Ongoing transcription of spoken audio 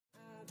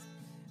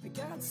I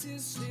got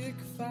cystic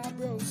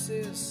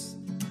fibrosis.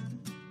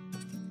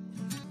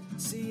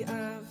 See,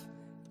 I've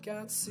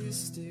got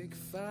cystic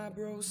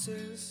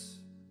fibrosis.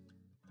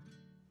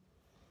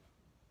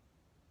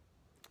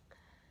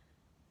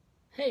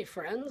 Hey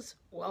friends,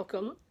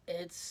 welcome.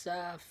 It's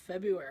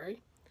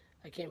February.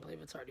 I can't believe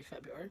it's already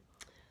February.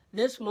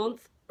 This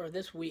month, or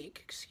this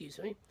week, excuse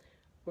me,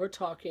 we're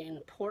talking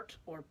port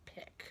or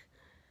PICC.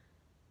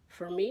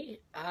 For me,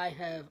 I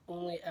have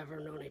only ever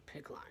known a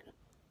PICC line.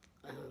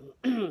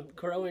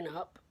 Growing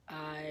up,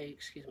 I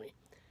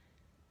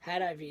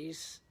had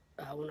IVs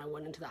when I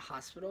went into the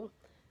hospital.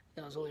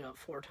 That was only about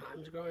 4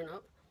 times growing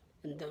up,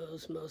 and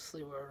those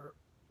mostly were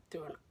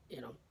doing,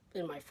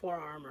 in my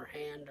forearm or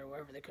hand or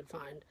wherever they could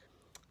find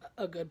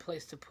a good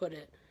place to put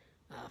it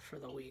for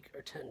the week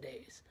or 10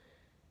 days.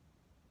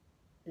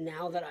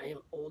 Now that I am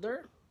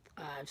older,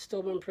 I've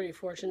still been pretty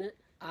fortunate.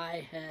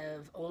 I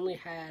have only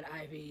had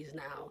IVs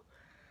now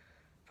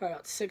probably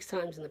about 6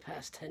 times in the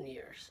past 10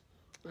 years.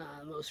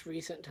 The most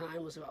recent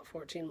time was about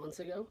 14 months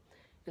ago.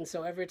 And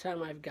so every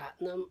time I've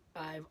gotten them,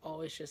 I've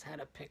always just had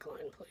a PICC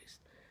line placed.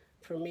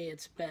 For me,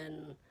 it's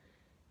been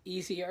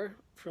easier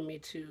for me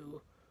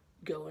to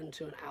go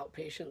into an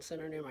outpatient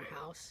center near my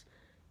house.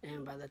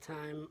 And by the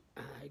time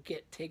I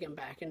get taken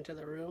back into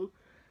the room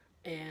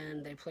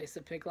and they place the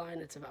PICC line,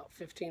 it's about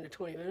 15 to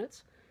 20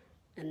 minutes.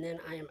 And then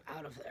I am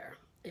out of there.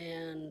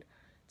 And it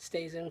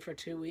stays in for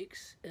 2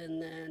 weeks. And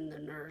then the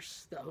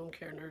nurse, the home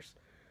care nurse,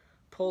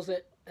 pulls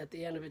it at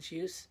the end of its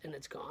use and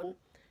it's gone.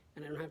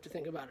 And I don't have to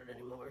think about it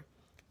anymore.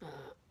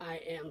 I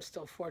am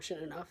still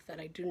fortunate enough that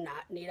I do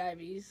not need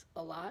IVs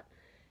a lot.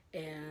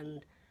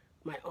 And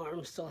my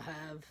arms still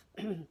have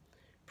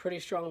pretty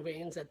strong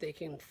veins that they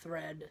can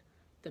thread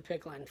the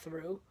PICC line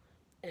through,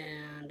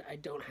 and I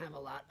don't have a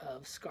lot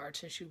of scar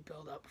tissue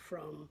buildup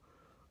from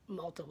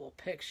multiple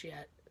PICCs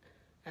yet,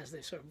 as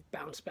they sort of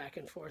bounce back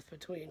and forth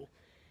between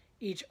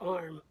each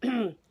arm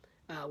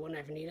when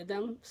I've needed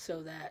them,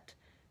 so that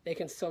they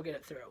can still get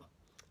it through.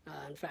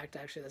 In fact,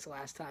 actually, this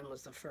last time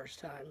was the first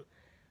time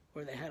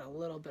where they had a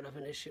little bit of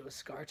an issue with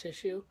scar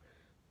tissue,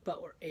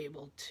 but were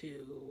able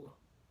to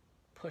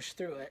push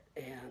through it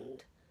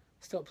and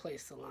still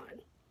place the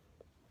line.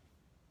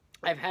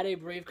 I've had a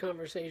brief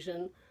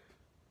conversation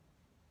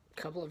a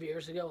couple of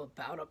years ago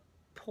about a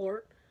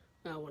port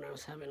when I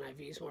was having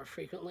IVs more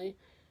frequently,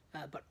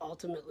 but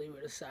ultimately we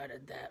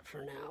decided that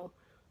for now,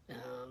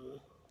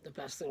 the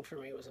best thing for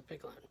me was a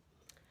PICC line.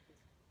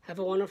 Have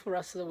a wonderful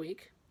rest of the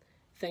week.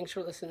 Thanks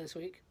for listening this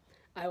week.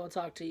 I will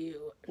talk to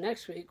you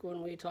next week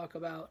when we talk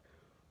about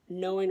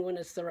knowing when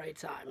it's the right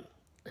time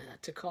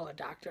to call a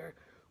doctor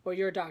or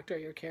your doctor,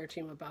 your care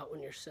team about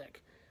when you're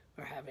sick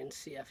or having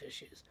CF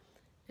issues.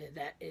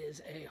 That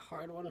is a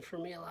hard one for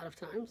me a lot of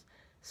times,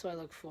 so I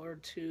look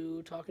forward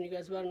to talking to you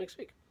guys about it next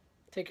week.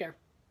 Take care.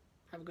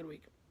 Have a good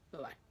week.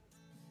 Bye-bye.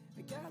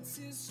 I got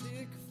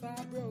cystic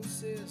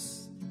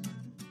fibrosis.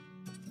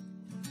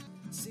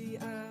 See,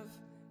 I've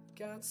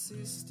got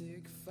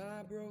cystic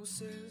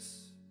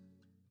fibrosis.